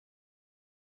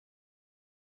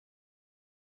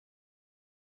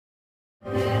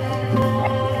You're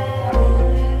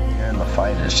in the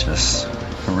fight, it's just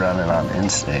running on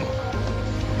instinct.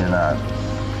 You're not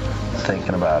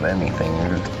thinking about anything.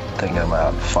 You're thinking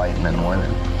about fighting and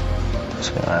winning.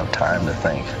 So you don't have time to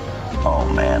think,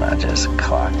 oh man, I just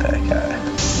clocked that guy.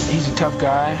 He's a tough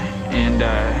guy, and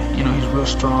you know, he's real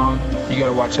strong. You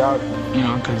gotta watch out, you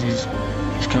know, because he's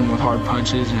coming with hard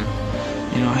punches, and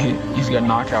you know, he's got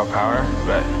knockout power.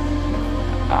 But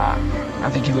I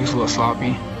think he looks a little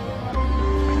sloppy.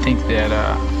 I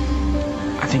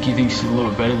think he thinks he's a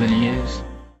little better than he is.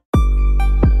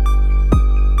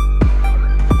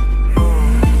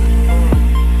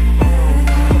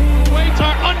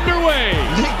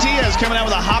 Diaz coming out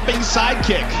with a hopping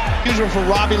sidekick. Usual for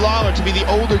Robbie Lawler to be the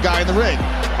older guy in the ring.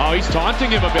 Oh, he's taunting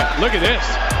him a bit. Look at this.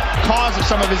 Cause of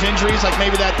some of his injuries, like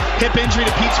maybe that hip injury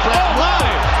to Pete Spread. Oh, my!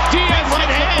 Diaz hits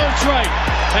the first right.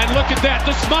 And look at that,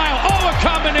 the smile. Oh, a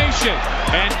combination.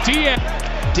 And Diaz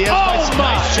fights a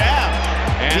nice jab.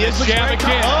 And Diaz jab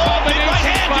again. Oh, big right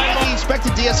hand. He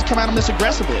expected Diaz to come at him this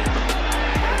aggressively.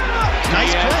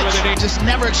 Nice clinch. Just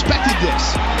never expected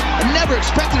this. I never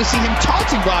expected to see him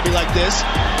taunting Robbie like this.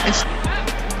 And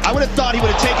I would have thought he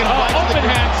would have taken him right to the ground.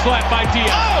 Open hand slap by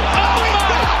Diaz.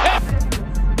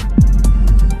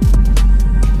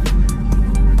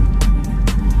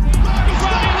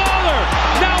 Robbie Lawler.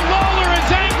 Now Lawler is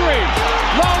angry.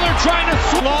 Lawler trying to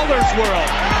Lawler's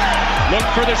world. Look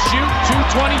for the shoot.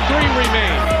 2:23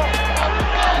 remain.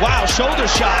 Wow, shoulder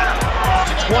shot.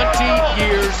 20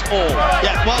 years old.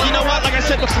 Yeah, well, you know what? Like I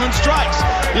said, excellent strikes.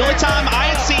 The only time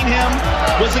I had seen him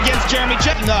was against Jeremy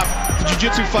Chetnock, the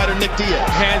jiu-jitsu fighter Nick Diaz.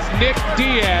 Has Nick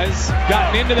Diaz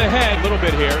gotten into the head a little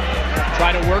bit here?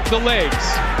 Try to work the legs.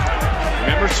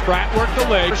 Remember, Spratt worked the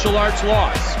legs. Martial arts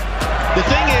loss. The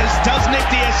thing is, does Nick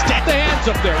Diaz stand the hands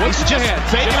up there? What's He's just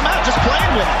faking him out, just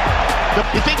playing with him.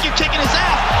 You think you're kicking his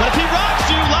ass, but if he rocks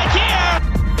you like here.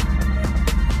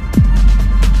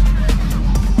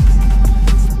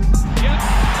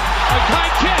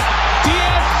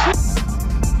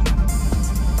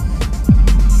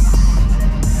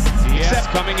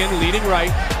 Coming in, leading right.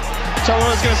 So what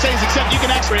I was going to say is, except you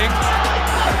can actually ring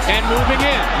and moving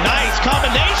in. Nice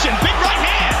combination, big right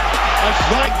hand.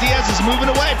 Like Diaz is moving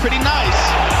away, pretty nice.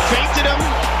 Feinted him.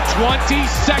 20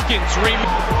 seconds remaining.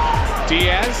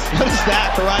 Diaz. What is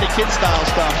that? Karate Kid style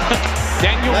stuff.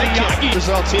 Daniel Miyagi.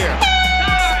 Results here.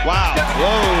 Wow.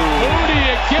 Whoa. Who do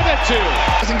you give it to?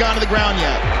 Hasn't gone to the ground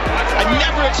yet. I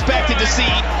never expected to see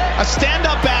a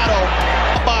stand-up battle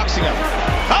boxing him.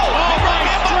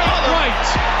 Right.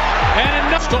 And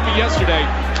enough told me yesterday,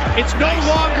 it's no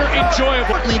longer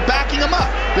enjoyable. Backing him up.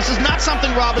 This is not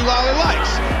something Robbie Lawler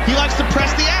likes. He likes to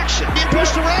press the action. Being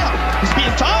pushed around. He's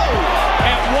being told.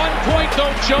 At one point,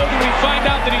 though, Joe, do we find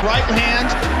out that he... Right hand,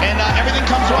 and everything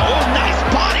comes wrong. Oh, nice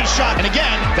body shot. And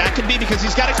again, that could be because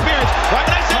he's got experience. Right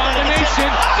when I said combination.